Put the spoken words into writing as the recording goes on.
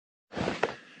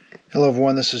Hello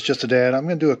everyone, this is Just a Dad. I'm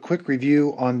going to do a quick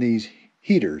review on these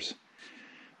heaters.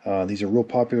 These are real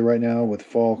popular right now with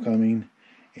fall coming,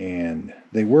 and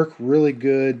they work really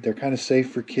good. They're kind of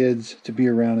safe for kids to be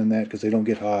around in that because they don't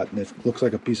get hot, and it looks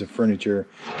like a piece of furniture.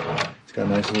 It's got a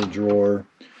nice little drawer.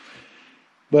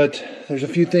 But there's a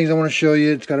few things I want to show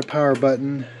you. It's got a power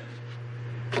button,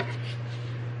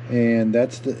 and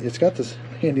it's got this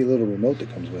handy little remote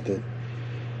that comes with it.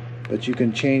 But you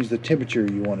can change the temperature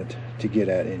you want it to get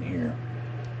at in here.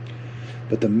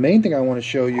 But the main thing I want to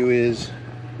show you is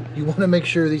you want to make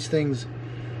sure these things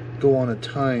go on a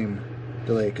time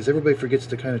delay, because everybody forgets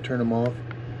to kind of turn them off.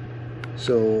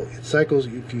 So it cycles.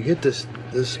 If you hit this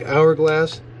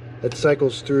hourglass, that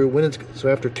cycles through so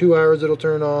after 2 hours it'll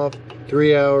turn off,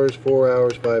 3 hours, 4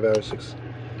 hours, 5 hours, 6,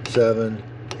 7,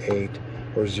 8,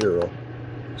 or 0.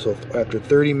 So after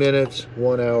 30 minutes,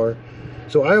 1 hour.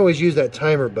 So I always use that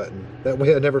timer button. That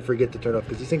way I never forget to turn off,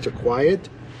 because these things are quiet.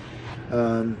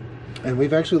 And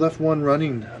we've actually left one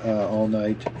running all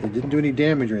night. It didn't do any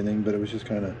damage or anything, but it was just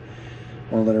kind of,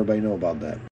 want to let everybody know about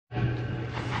that.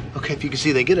 Okay, if you can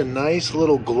see, they get a nice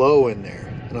little glow in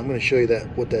there. And I'm going to show you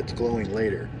what that's glowing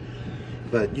later.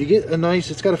 But you get a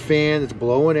nice, it's got a fan, it's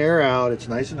blowing air out, it's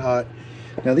nice and hot.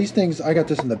 Now these things, I got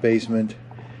this in the basement,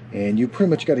 and you pretty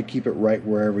much got to keep it right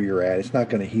wherever you're at. It's not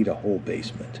going to heat a whole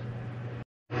basement.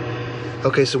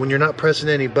 Okay, so when you're not pressing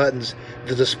any buttons,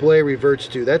 the display reverts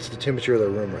to, that's the temperature of the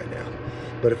room right now.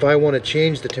 But if I want to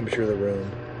change the temperature of the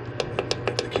room,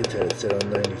 the kids had it set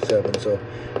on 97, so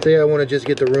say I want to just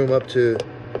get the room up to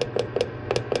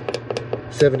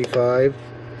 75.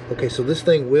 Okay, so this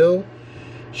thing will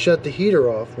shut the heater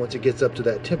off once it gets up to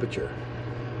that temperature.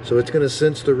 So it's going to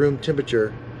sense the room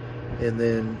temperature, and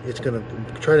then it's going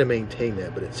to try to maintain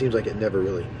that, but it seems like it never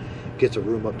really gets a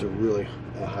room up to really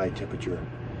a high temperature.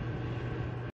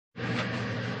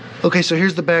 Okay, so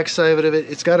here's the back side of it.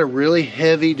 It's got a really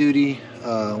heavy-duty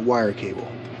wire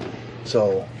cable.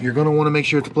 So you're going to want to make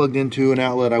sure it's plugged into an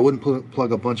outlet. I wouldn't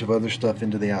plug a bunch of other stuff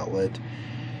into the outlet.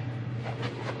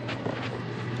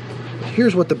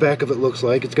 Here's what the back of it looks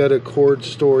like. It's got a cord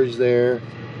storage there,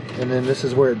 and then this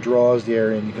is where it draws the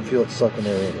air in. You can feel it sucking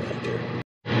air in right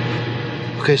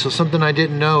there. Okay, so something I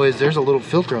didn't know is there's a little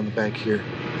filter on the back here,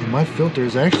 and my filter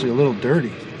is actually a little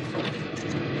dirty.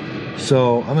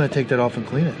 So I'm going to take that off and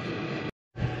clean it.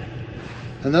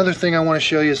 Another thing I want to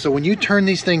show you, so when you turn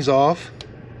these things off,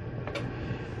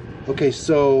 okay,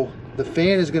 so the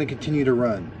fan is going to continue to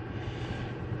run.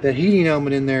 That heating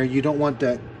element in there, you don't want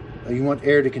that, you want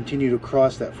air to continue to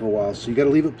cross that for a while. So you got to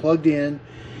leave it plugged in.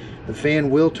 The fan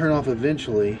will turn off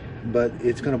eventually, but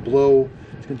it's going to blow,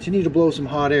 continue to blow some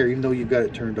hot air even though you've got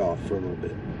it turned off for a little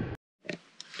bit.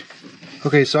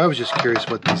 Okay, so I was just curious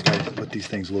what these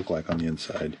things look like on the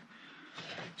inside.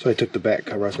 So I took the back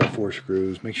cover, it's got 4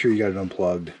 screws. Make sure you got it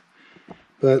unplugged.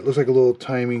 But it looks like a little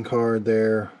timing card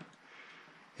there.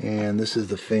 And this is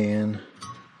the fan.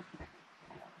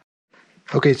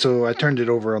 Okay, so I turned it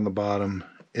over on the bottom.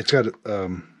 It's got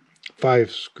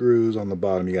 5 screws on the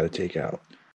bottom you got to take out.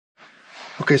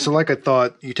 Okay, so like I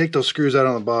thought, you take those screws out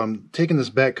on the bottom. Taking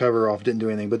this back cover off didn't do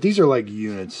anything, but these are like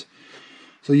units.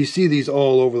 So you see these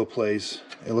all over the place.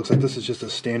 It looks like this is just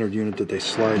a standard unit that they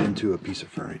slide into a piece of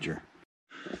furniture.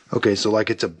 Okay, so like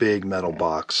it's a big metal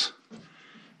box.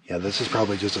 Yeah, this is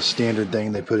probably just a standard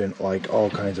thing they put in like all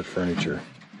kinds of furniture.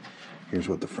 Here's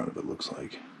what the front of it looks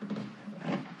like.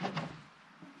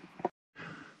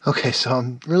 Okay, so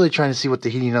I'm really trying to see what the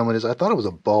heating element is. I thought it was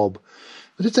a bulb,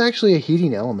 but it's actually a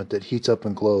heating element that heats up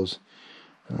and glows.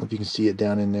 I don't know if you can see it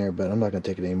down in there, but I'm not going to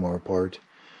take it any more apart.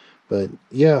 But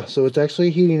yeah, so it's actually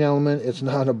a heating element. It's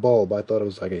not a bulb. I thought it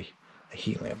was like a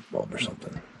heat lamp bulb or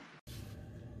something.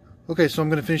 Okay, so I'm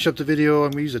going to finish up the video.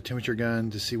 I'm going to use a temperature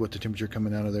gun to see what the temperature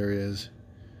coming out of there is.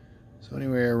 So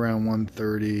anywhere around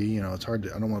 130, you know, it's hard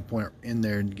to, I don't want to point in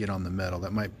there and get on the metal.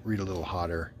 That might read a little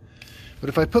hotter. But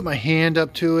if I put my hand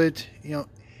up to it, you know,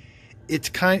 it's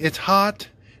hot.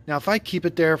 Now if I keep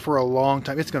it there for a long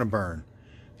time, it's going to burn.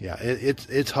 Yeah,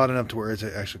 it's hot enough to where it's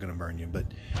actually going to burn you. But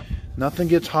nothing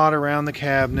gets hot around the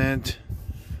cabinet.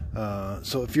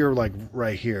 So if you're like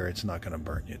right here, it's not going to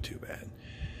burn you too bad.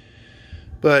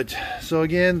 But, so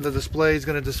again, the display is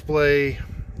going to display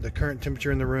the current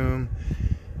temperature in the room.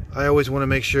 I always want to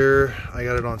make sure I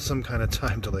got it on some kind of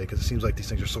time delay, because it seems like these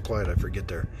things are so quiet I forget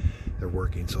they're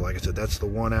working. So like I said, that's the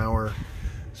 1 hour.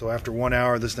 So after 1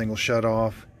 hour, this thing will shut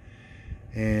off.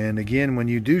 And again, when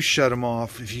you do shut them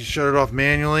off, if you shut it off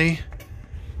manually,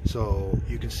 so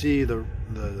you can see the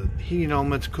heating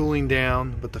element's cooling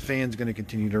down, but the fan's going to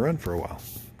continue to run for a while.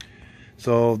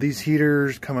 So these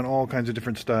heaters come in all kinds of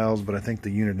different styles, but I think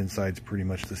the unit inside is pretty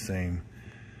much the same.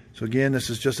 So again, this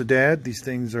is just a dad. These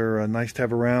things are nice to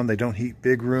have around. They don't heat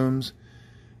big rooms,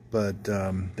 but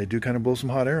they do kind of blow some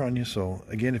hot air on you. So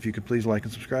again, if you could please like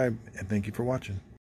and subscribe, and thank you for watching.